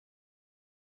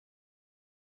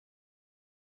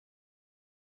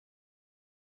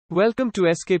Welcome to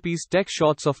SKP's Tech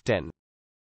Shots of 10.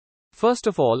 First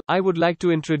of all, I would like to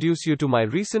introduce you to my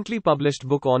recently published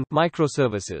book on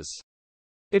microservices.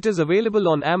 It is available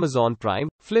on Amazon Prime,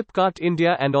 Flipkart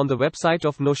India and on the website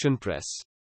of Notion Press.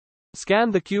 Scan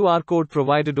the QR code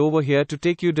provided over here to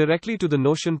take you directly to the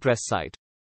Notion Press site.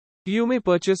 You may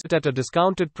purchase it at a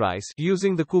discounted price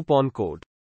using the coupon code.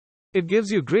 It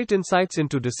gives you great insights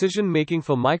into decision making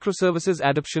for microservices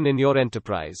adoption in your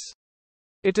enterprise.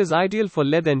 It is ideal for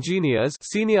lead engineers,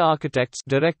 senior architects,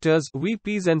 directors,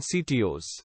 VPs and CTOs.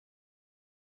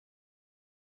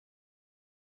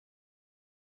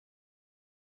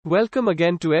 Welcome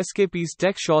again to SKP's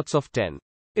Tech Shots of 10.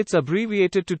 It's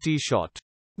abbreviated to TShoT.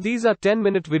 These are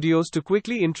 10-minute videos to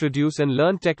quickly introduce and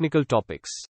learn technical topics.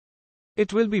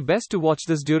 It will be best to watch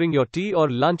this during your tea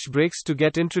or lunch breaks to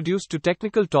get introduced to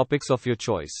technical topics of your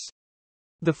choice.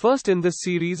 The first in this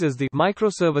series is the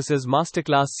Microservices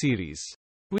Masterclass series.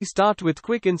 We start with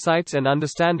quick insights and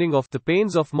understanding of the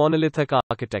pains of monolithic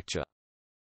architecture.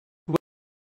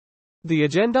 The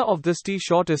agenda of this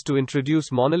TShoT is to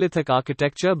introduce monolithic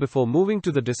architecture before moving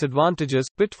to the disadvantages,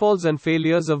 pitfalls and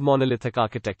failures of monolithic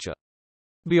architecture.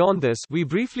 Beyond this, we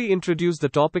briefly introduce the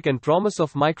topic and promise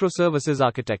of microservices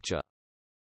architecture.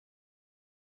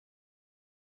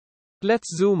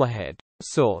 Let's zoom ahead.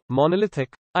 So,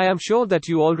 monolithic. I am sure that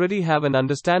you already have an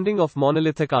understanding of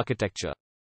monolithic architecture.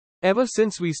 Ever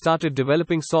since we started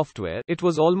developing software, it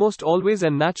was almost always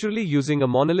and naturally using a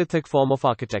monolithic form of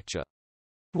architecture.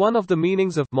 One of the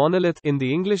meanings of monolith in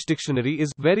the English dictionary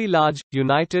is very large,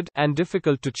 united, and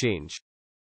difficult to change.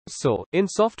 So, in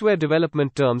software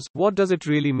development terms, what does it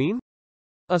really mean?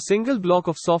 A single block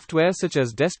of software such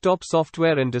as desktop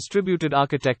software and distributed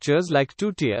architectures like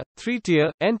 2-tier,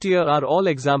 3-tier, n-tier are all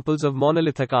examples of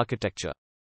monolithic architecture.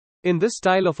 In this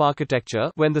style of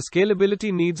architecture, when the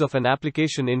scalability needs of an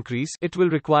application increase, it will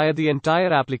require the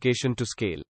entire application to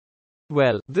scale.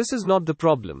 Well, this is not the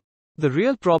problem. The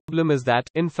real problem is that,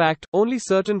 in fact, only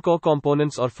certain core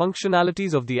components or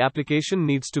functionalities of the application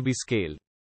needs to be scaled.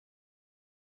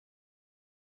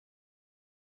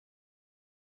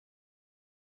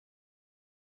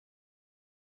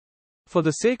 For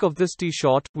the sake of this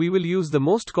TShoT, we will use the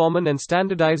most common and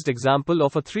standardized example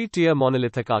of a 3-tier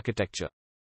monolithic architecture.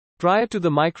 Prior to the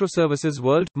microservices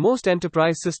world, most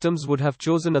enterprise systems would have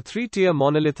chosen a 3-tier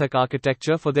monolithic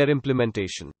architecture for their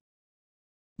implementation.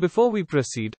 Before we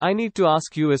proceed, I need to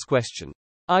ask you this question.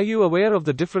 Are you aware of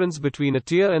the difference between a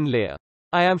tier and layer?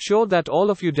 I am sure that all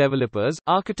of you developers,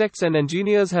 architects and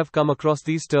engineers have come across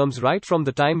these terms right from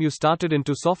the time you started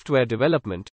into software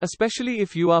development, especially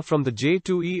if you are from the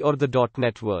J2E or the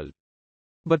 .NET world.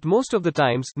 But most of the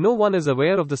times, no one is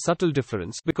aware of the subtle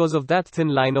difference because of that thin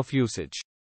line of usage.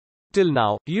 Till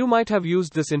now, you might have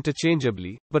used this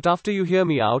interchangeably, but after you hear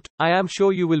me out, I am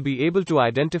sure you will be able to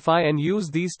identify and use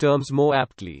these terms more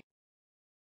aptly.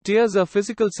 Tiers are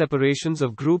physical separations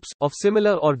of groups, of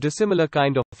similar or dissimilar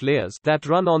kind of layers, that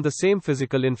run on the same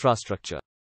physical infrastructure.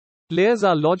 Layers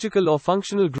are logical or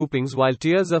functional groupings while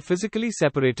tiers are physically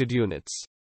separated units.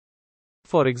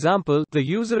 For example, the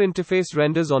user interface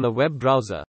renders on a web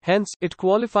browser, hence, it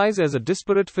qualifies as a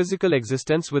disparate physical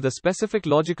existence with a specific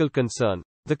logical concern,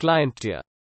 the client tier.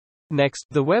 Next,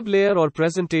 the web layer or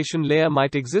presentation layer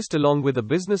might exist along with a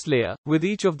business layer, with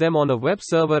each of them on a web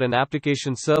server and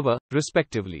application server,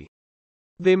 respectively.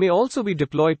 They may also be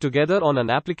deployed together on an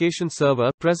application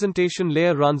server. Presentation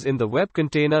layer runs in the web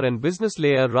container and business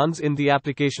layer runs in the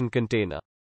application container.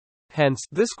 Hence,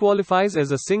 this qualifies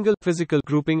as a single physical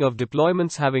grouping of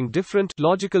deployments having different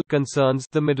logical concerns,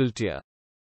 the middle tier.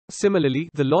 Similarly,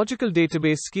 the logical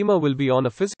database schema will be on a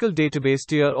physical database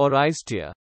tier or IaaS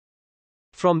tier.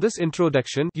 From this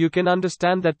introduction, you can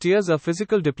understand that tiers are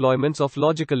physical deployments of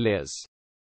logical layers.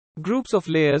 Groups of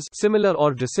layers, similar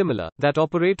or dissimilar, that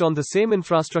operate on the same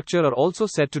infrastructure are also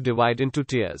said to divide into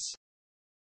tiers.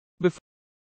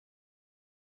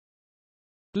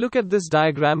 Look at this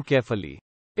diagram carefully.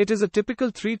 It is a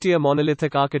typical 3-tier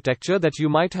monolithic architecture that you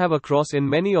might have across in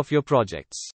many of your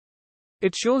projects.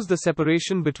 It shows the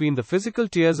separation between the physical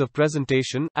tiers of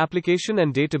presentation, application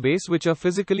and database, which are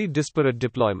physically disparate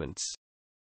deployments.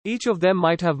 Each of them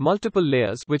might have multiple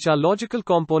layers, which are logical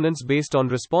components based on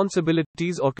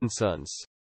responsibilities or concerns.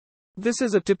 This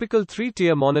is a typical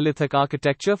 3-tier monolithic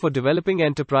architecture for developing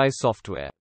enterprise software.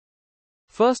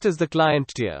 First is the client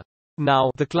tier.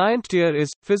 Now, the client tier is,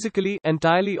 physically,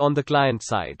 entirely on the client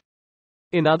side.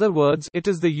 In other words, it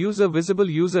is the visible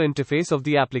user interface of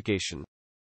the application.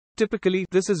 Typically,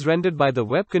 this is rendered by the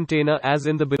web container as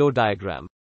in the below diagram.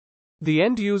 The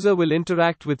end user will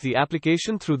interact with the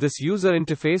application through this user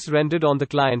interface rendered on the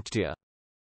client tier.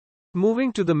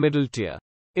 Moving to the middle tier.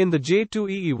 In the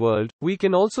J2EE world, we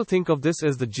can also think of this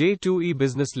as the J2E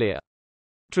business layer.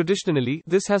 Traditionally,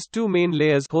 this has two main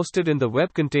layers hosted in the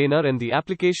web container and the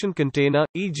application container,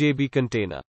 EJB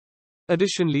container.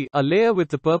 Additionally, a layer with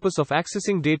the purpose of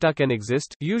accessing data can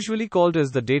exist, usually called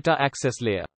as the data access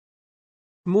layer.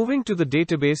 Moving to the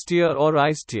database tier or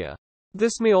IaaS tier.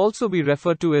 This may also be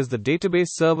referred to as the database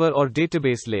server or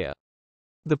database layer.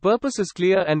 The purpose is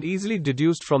clear and easily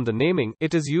deduced from the naming.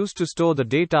 It is used to store the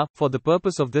data. For the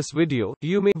purpose of this video,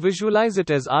 you may visualize it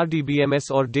as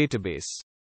RDBMS or database.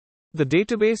 The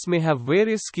database may have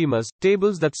various schemas,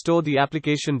 tables that store the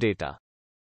application data.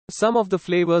 Some of the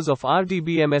flavors of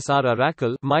RDBMS are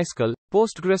Oracle, MySQL,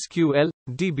 PostgreSQL,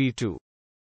 DB2.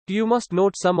 You must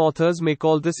note some authors may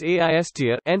call this AIS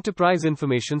tier, Enterprise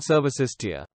Information Services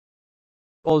tier.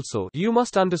 Also, you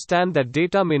must understand that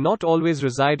data may not always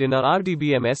reside in a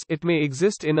RDBMS, it may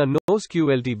exist in a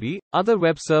NoSQLDB, other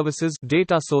web services,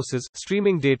 data sources,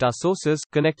 streaming data sources,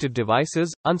 connected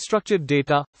devices, unstructured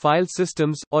data, file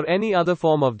systems, or any other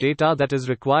form of data that is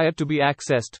required to be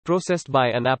accessed, processed by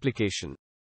an application.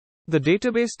 The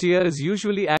database tier is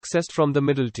usually accessed from the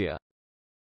middle tier.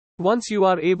 Once you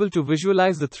are able to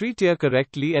visualize the three-tier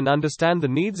correctly and understand the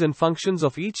needs and functions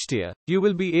of each tier, you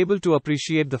will be able to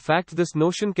appreciate the fact this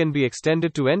notion can be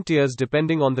extended to n tiers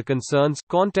depending on the concerns,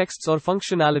 contexts or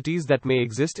functionalities that may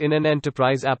exist in an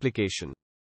enterprise application.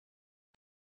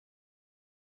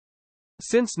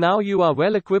 Since now you are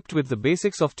well equipped with the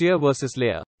basics of tier versus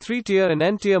layer, three-tier and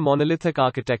n-tier monolithic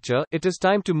architecture, it is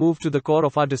time to move to the core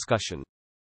of our discussion.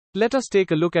 Let us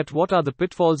take a look at what are the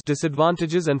pitfalls,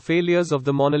 disadvantages and failures of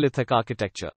the monolithic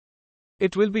architecture.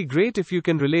 It will be great if you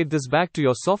can relate this back to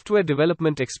your software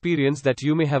development experience that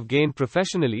you may have gained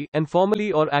professionally,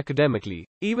 informally or academically,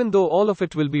 even though all of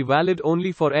it will be valid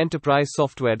only for enterprise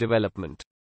software development.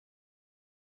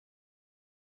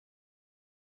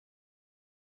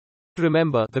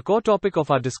 Remember, the core topic of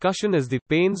our discussion is the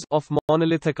pains of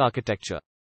monolithic architecture.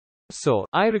 So,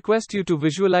 I request you to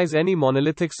visualize any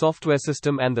monolithic software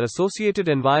system and the associated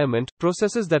environment,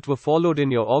 processes that were followed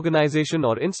in your organization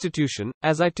or institution,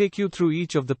 as I take you through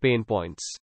each of the pain points.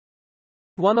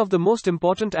 One of the most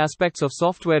important aspects of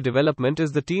software development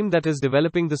is the team that is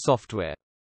developing the software.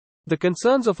 The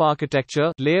concerns of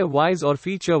architecture, layer-wise or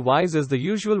feature-wise, is the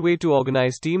usual way to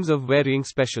organize teams of varying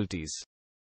specialties.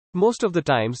 Most of the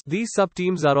times, these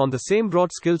sub-teams are on the same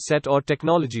broad skill set or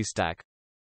technology stack.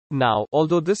 Now,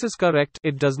 although this is correct,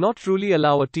 it does not truly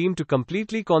allow a team to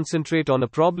completely concentrate on a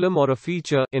problem or a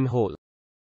feature in whole.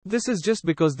 This is just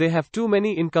because they have too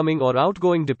many incoming or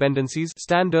outgoing dependencies,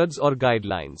 standards or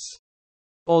guidelines.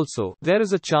 Also, there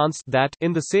is a chance that,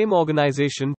 in the same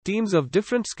organization, teams of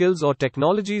different skills or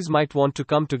technologies might want to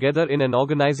come together in an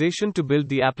organization to build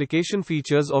the application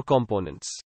features or components.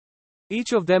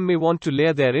 Each of them may want to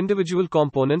layer their individual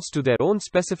components to their own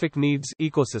specific needs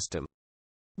ecosystem.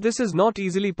 This is not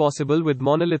easily possible with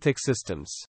monolithic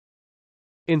systems.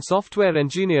 In software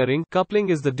engineering, coupling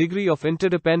is the degree of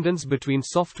interdependence between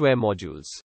software modules.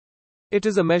 It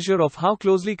is a measure of how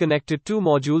closely connected two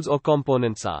modules or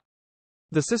components are.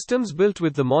 The systems built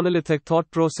with the monolithic thought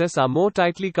process are more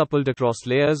tightly coupled across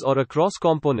layers or across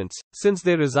components, since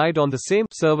they reside on the same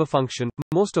server function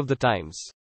most of the times.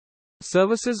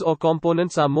 Services or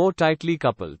components are more tightly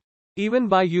coupled. Even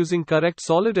by using correct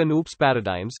solid and OOPS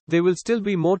paradigms, they will still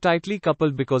be more tightly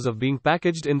coupled because of being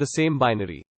packaged in the same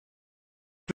binary.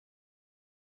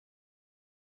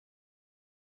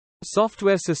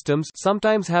 Software systems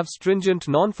sometimes have stringent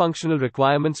non-functional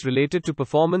requirements related to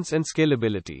performance and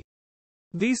scalability.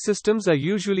 These systems are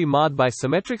usually marred by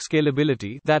symmetric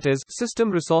scalability, that is, system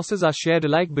resources are shared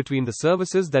alike between the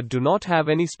services that do not have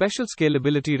any special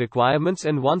scalability requirements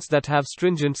and ones that have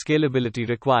stringent scalability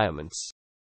requirements.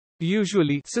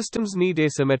 Usually, systems need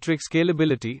asymmetric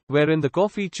scalability, wherein the core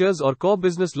features or core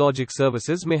business logic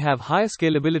services may have higher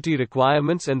scalability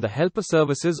requirements and the helper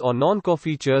services or non-core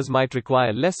features might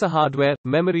require lesser hardware,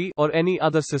 memory, or any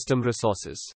other system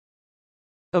resources.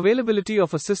 Availability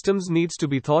of a systems needs to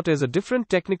be thought as a different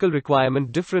technical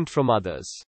requirement different from others.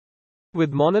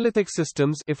 With monolithic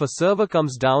systems, if a server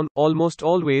comes down, almost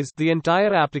always, the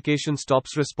entire application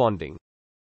stops responding.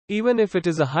 Even if it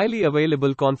is a highly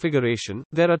available configuration,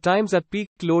 there are times at peak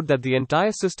load that the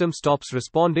entire system stops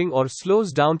responding or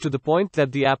slows down to the point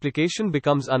that the application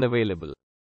becomes unavailable.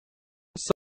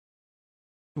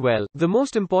 Well, the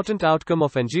most important outcome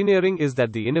of engineering is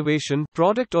that the innovation,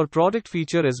 product or product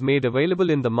feature is made available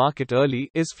in the market early,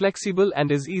 is flexible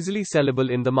and is easily sellable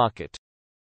in the market.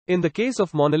 In the case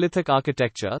of monolithic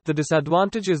architecture, the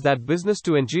disadvantage is that business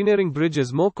to engineering bridge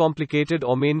is more complicated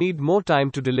or may need more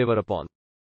time to deliver upon.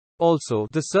 Also,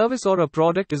 the service or a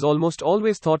product is almost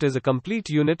always thought as a complete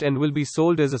unit and will be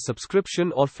sold as a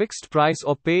subscription or fixed price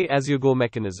or pay-as-you-go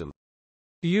mechanism.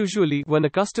 Usually, when a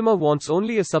customer wants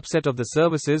only a subset of the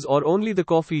services or only the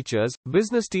core features,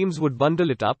 business teams would bundle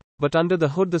it up, but under the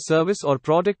hood the service or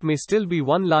product may still be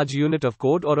one large unit of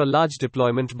code or a large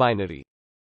deployment binary.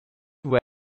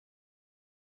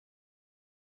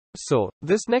 So,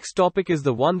 this next topic is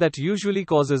the one that usually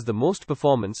causes the most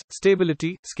performance,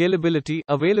 stability, scalability,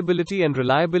 availability and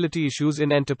reliability issues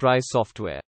in enterprise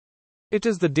software. It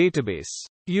is the database.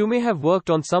 You may have worked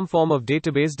on some form of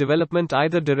database development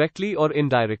either directly or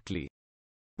indirectly.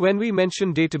 When we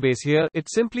mention database here, it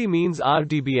simply means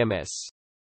RDBMS.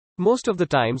 Most of the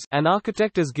times, an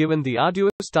architect is given the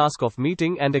arduous task of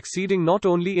meeting and exceeding not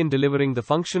only in delivering the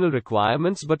functional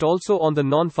requirements but also on the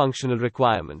non-functional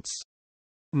requirements.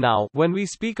 Now, when we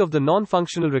speak of the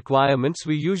non-functional requirements,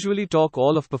 we usually talk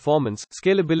all of performance,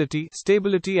 scalability,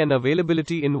 stability and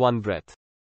availability in one breath.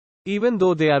 Even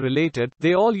though they are related,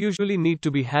 they all usually need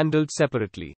to be handled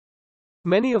separately.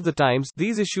 Many of the times,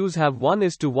 these issues have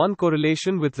 1:1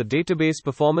 correlation with the database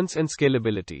performance and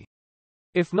scalability.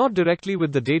 If not directly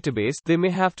with the database, they may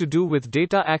have to do with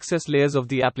data access layers of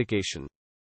the application.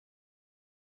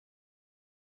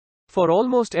 For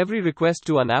almost every request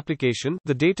to an application,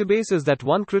 the database is that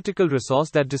one critical resource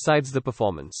that decides the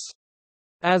performance.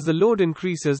 As the load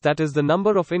increases, that is the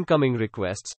number of incoming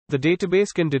requests, the database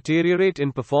can deteriorate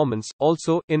in performance.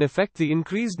 Also, in effect, the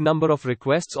increased number of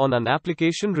requests on an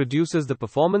application reduces the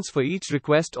performance for each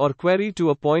request or query to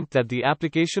a point that the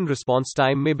application response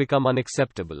time may become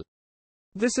unacceptable.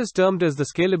 This is termed as the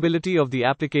scalability of the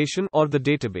application or the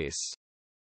database.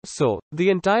 So,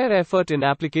 the entire effort in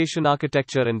application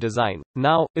architecture and design,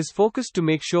 now, is focused to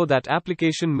make sure that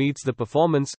application meets the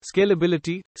performance,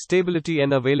 scalability, stability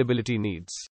and availability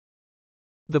needs.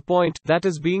 The point that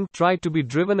is being tried to be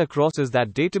driven across is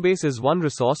that database is one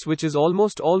resource which is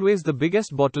almost always the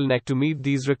biggest bottleneck to meet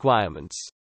these requirements.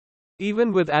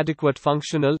 Even with adequate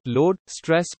functional, load,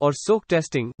 stress, or soak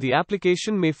testing, the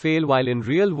application may fail while in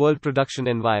real-world production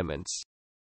environments.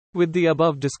 With the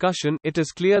above discussion, it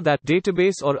is clear that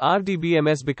database or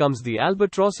RDBMS becomes the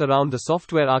albatross around the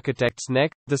software architect's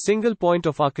neck, the single point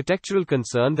of architectural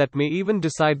concern that may even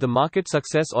decide the market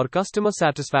success or customer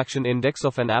satisfaction index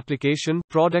of an application,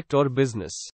 product or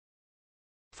business.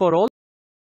 For all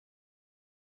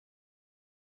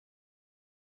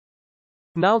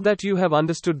Now that you have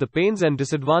understood the pains and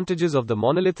disadvantages of the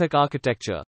monolithic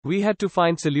architecture, we had to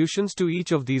find solutions to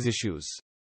each of these issues.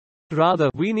 Rather,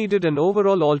 we needed an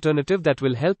overall alternative that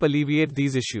will help alleviate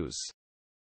these issues.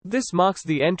 This marks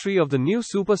the entry of the new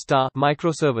superstar,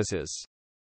 microservices.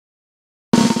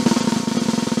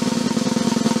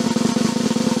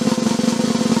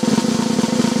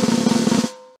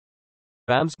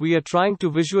 We are trying to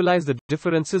visualize the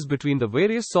differences between the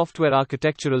various software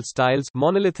architectural styles,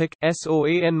 monolithic,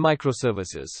 SOA and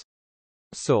microservices.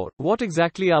 So, what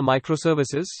exactly are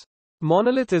microservices?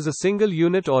 Monolith is a single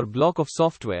unit or block of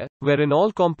software, wherein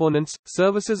all components,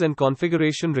 services and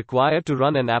configuration required to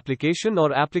run an application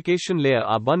or application layer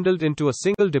are bundled into a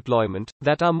single deployment,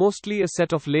 that are mostly a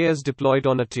set of layers deployed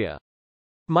on a tier.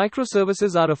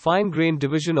 Microservices are a fine-grained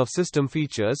division of system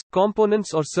features,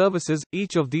 components or services.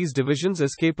 Each of these divisions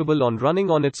is capable on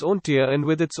running on its own tier and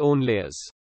with its own layers.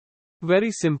 Very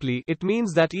simply, it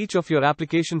means that each of your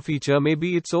application feature may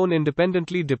be its own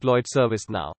independently deployed service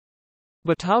now.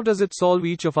 But how does it solve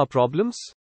each of our problems?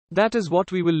 That is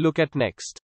what we will look at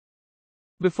next.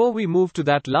 Before we move to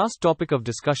that last topic of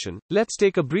discussion, let's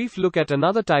take a brief look at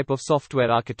another type of software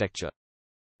architecture.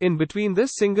 In between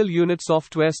this single unit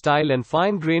software style and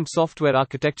fine-grained software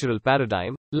architectural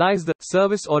paradigm, lies the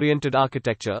service-oriented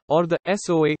architecture, or the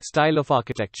SOA style of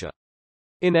architecture.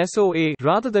 In SOA,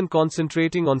 rather than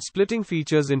concentrating on splitting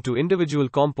features into individual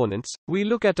components, we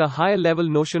look at a higher-level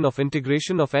notion of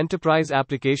integration of enterprise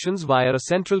applications via a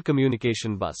central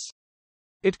communication bus.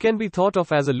 It can be thought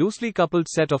of as a loosely coupled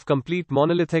set of complete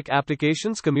monolithic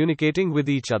applications communicating with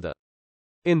each other.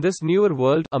 In this newer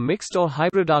world, a mixed or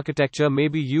hybrid architecture may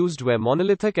be used where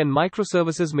monolithic and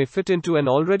microservices may fit into an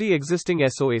already existing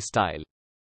SOA style.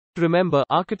 Remember,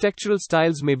 architectural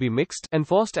styles may be mixed,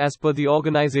 enforced as per the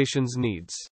organization's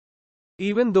needs.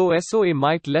 Even though SOA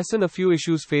might lessen a few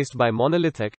issues faced by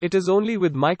monolithic, it is only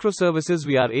with microservices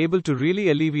we are able to really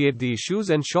alleviate the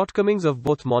issues and shortcomings of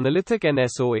both monolithic and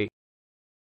SOA.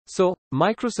 So,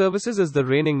 microservices is the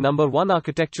reigning number one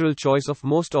architectural choice of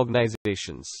most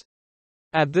organizations.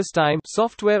 At this time,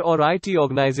 software or IT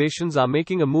organizations are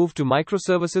making a move to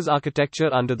microservices architecture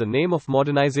under the name of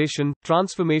modernization,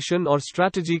 transformation or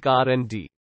strategic R&D.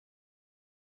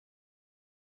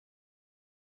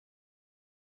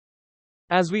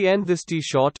 As we end this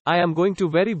TShoT, I am going to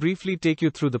very briefly take you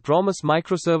through the promise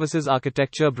microservices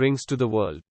architecture brings to the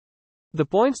world. The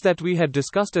points that we had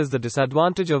discussed as the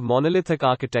disadvantage of monolithic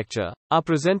architecture are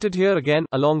presented here again,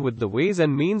 along with the ways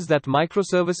and means that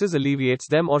microservices alleviates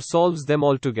them or solves them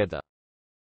altogether.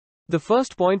 The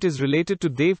first point is related to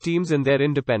dev teams and their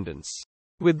independence.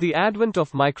 With the advent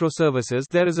of microservices,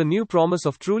 there is a new promise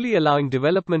of truly allowing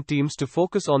development teams to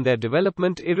focus on their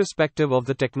development irrespective of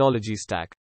the technology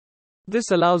stack.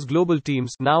 This allows global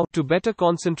teams now to better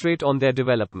concentrate on their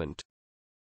development.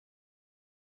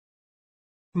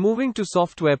 Moving to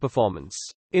software performance.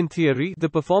 In theory, the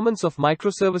performance of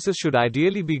microservices should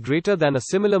ideally be greater than a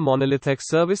similar monolithic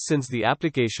service since the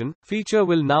application feature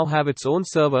will now have its own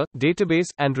server, database,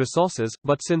 and resources,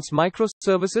 but since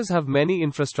microservices have many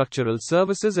infrastructural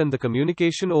services and the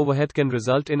communication overhead can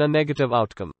result in a negative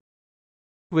outcome.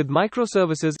 With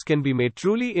microservices can be made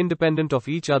truly independent of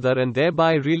each other and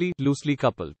thereby really loosely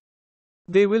coupled.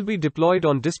 They will be deployed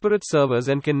on disparate servers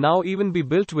and can now even be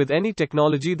built with any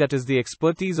technology that is the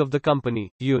expertise of the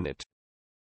company, unit.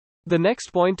 The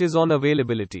next point is on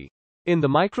availability. In the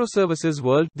microservices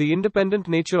world, the independent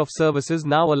nature of services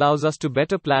now allows us to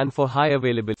better plan for high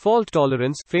availability. Fault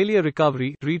tolerance, failure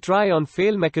recovery, retry on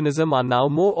fail mechanism are now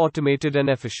more automated and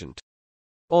efficient.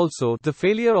 Also, the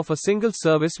failure of a single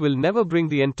service will never bring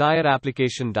the entire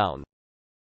application down.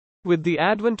 With the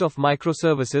advent of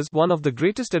microservices, one of the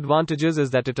greatest advantages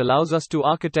is that it allows us to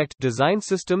design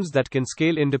systems that can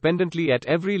scale independently at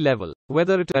every level,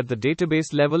 whether it at the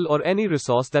database level or any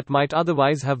resource that might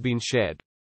otherwise have been shared.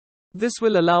 This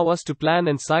will allow us to plan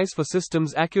and size for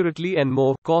systems accurately and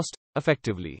more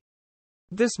cost-effectively.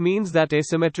 This means that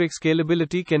asymmetric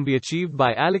scalability can be achieved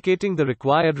by allocating the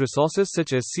required resources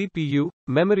such as CPU,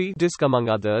 memory, disk among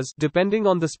others, depending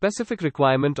on the specific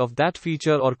requirement of that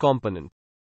feature or component.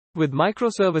 With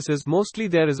microservices, mostly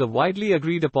there is a widely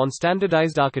agreed upon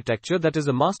standardized architecture that is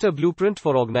a master blueprint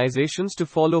for organizations to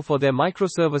follow for their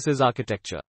microservices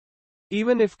architecture.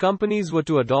 Even if companies were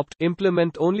to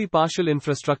implement only partial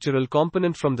infrastructural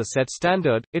component from the set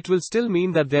standard, it will still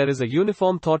mean that there is a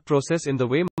uniform thought process in the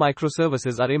way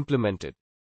microservices are implemented.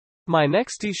 My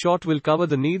next TShoT will cover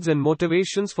the needs and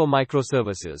motivations for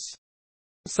microservices.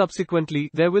 Subsequently,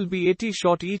 there will be a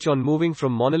TShoT each on moving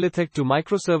from monolithic to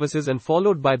microservices and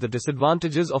followed by the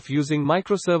disadvantages of using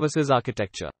microservices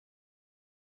architecture.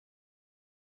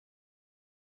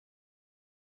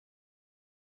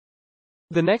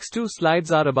 The next two slides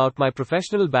are about my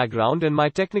professional background and my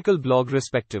technical blog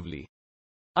respectively.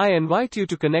 I invite you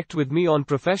to connect with me on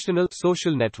professional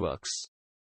social networks.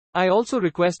 I also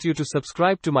request you to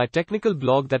subscribe to my technical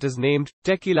blog that is named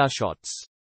TShots.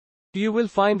 You will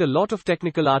find a lot of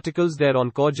technical articles there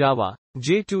on core Java,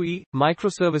 J2E,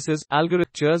 microservices,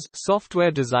 algorithms,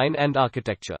 software design and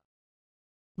architecture.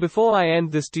 Before I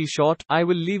end this TShoT, I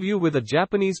will leave you with a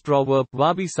Japanese proverb,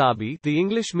 wabi-sabi. The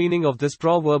English meaning of this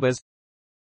proverb is,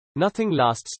 nothing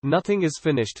lasts, nothing is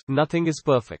finished, nothing is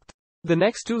perfect. The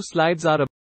next two slides are